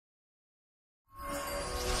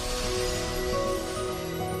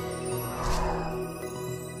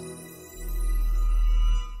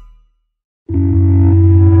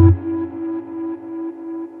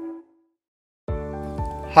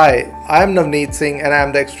Hi, I'm Navneet Singh and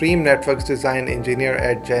I'm the Extreme Networks Design Engineer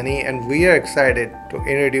at Jenne, and we are excited to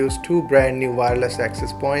introduce two brand new wireless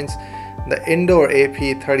access points, the indoor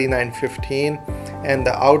AP3915 and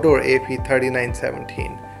the outdoor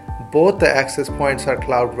AP3917. Both the access points are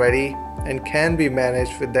cloud ready and can be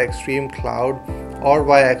managed with the ExtremeCloud or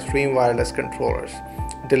via ExtremeWireless controllers,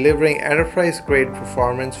 delivering enterprise grade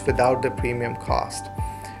performance without the premium cost.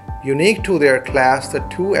 Unique to their class, the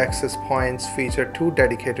two access points feature two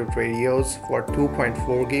dedicated radios for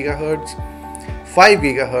 2.4 GHz, 5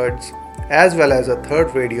 GHz, as well as a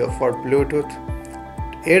third radio for Bluetooth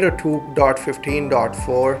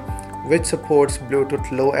 802.15.4, which supports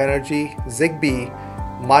Bluetooth Low Energy, Zigbee,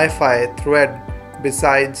 MiFi, Thread,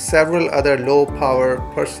 besides several other low-power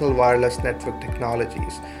personal wireless network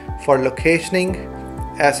technologies for locationing,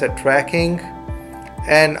 asset tracking,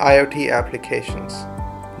 and IoT applications.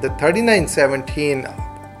 The 3917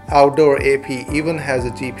 outdoor AP even has a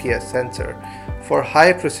GPS sensor for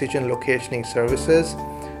high precision locationing services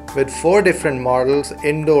with 4 different models,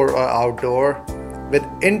 indoor or outdoor, with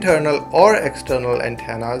internal or external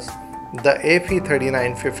antennas. The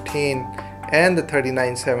AP3915 and the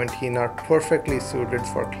 3917 are perfectly suited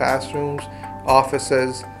for classrooms,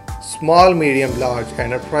 offices, small, medium, large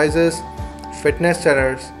enterprises, fitness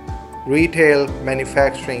centers, retail,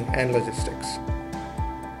 manufacturing, and logistics.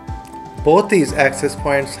 Both these access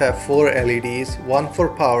points have 4 LEDs, one for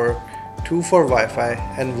power, 2 for Wi-Fi,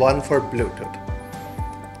 and 1 for Bluetooth.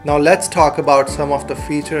 Now let's talk about some of the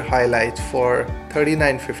feature highlights for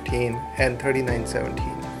 3915 and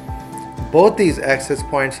 3917. Both these access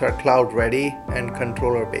points are cloud ready and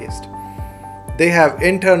controller based. They have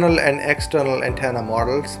internal and external antenna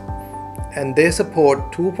models, and they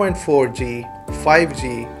support 2.4G,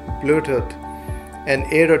 5G, Bluetooth, and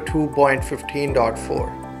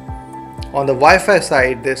 802.15.4. On the Wi-Fi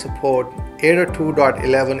side, they support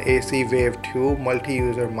 802.11 AC Wave 2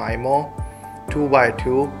 multi-user MIMO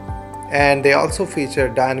 2x2, and they also feature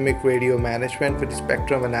dynamic radio management with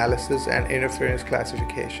spectrum analysis and interference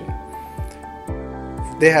classification.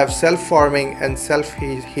 They have self-forming and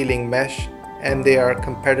self-healing mesh, and they are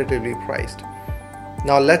competitively priced.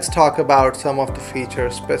 Now let's talk about some of the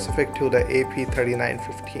features specific to the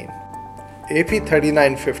AP3915.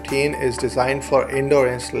 AP3915 is designed for indoor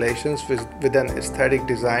installations with an aesthetic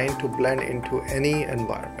design to blend into any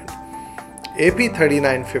environment.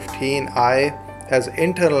 AP3915i has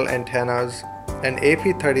internal antennas, and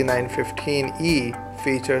AP3915e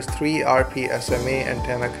features 3 RP-SMA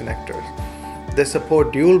antenna connectors. They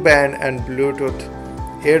support dual band and Bluetooth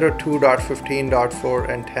 802.15.4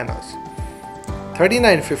 antennas.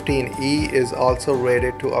 3915e is also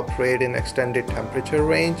rated to operate in extended temperature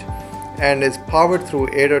range and is powered through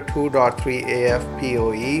 802.3 AF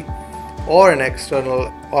PoE or an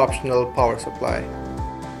external optional power supply.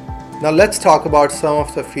 Now let's talk about some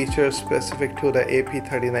of the features specific to the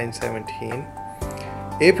AP3917.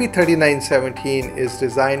 AP3917 is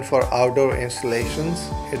designed for outdoor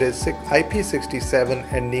installations. It is IP67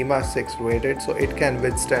 and NEMA 6 rated, so it can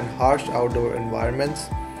withstand harsh outdoor environments.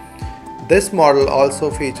 This model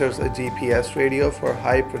also features a GPS radio for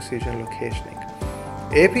high precision locationing.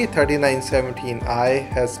 AP3917i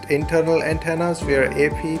has internal antennas, where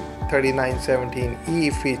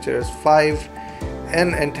AP3917e features 5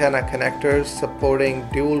 N antenna connectors supporting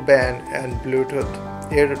dual band and Bluetooth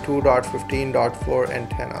 802.15.4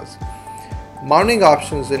 antennas. Mounting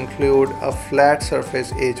options include a flat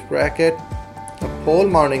surface edge bracket, a pole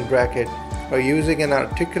mounting bracket, or using an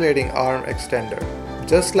articulating arm extender.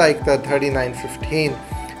 Just like the 3915,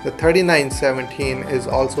 the 3917 is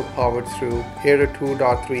also powered through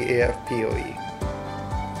 802.3 AF PoE.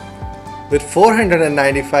 With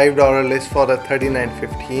 $495 list for the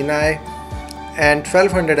 3915i and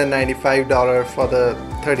 $1,295 for the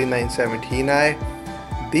 3917i,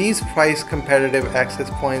 these price competitive access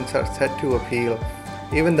points are set to appeal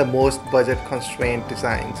even the most budget constrained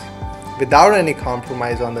designs without any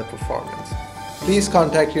compromise on the performance. Please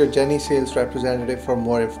contact your Jenne sales representative for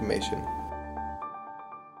more information.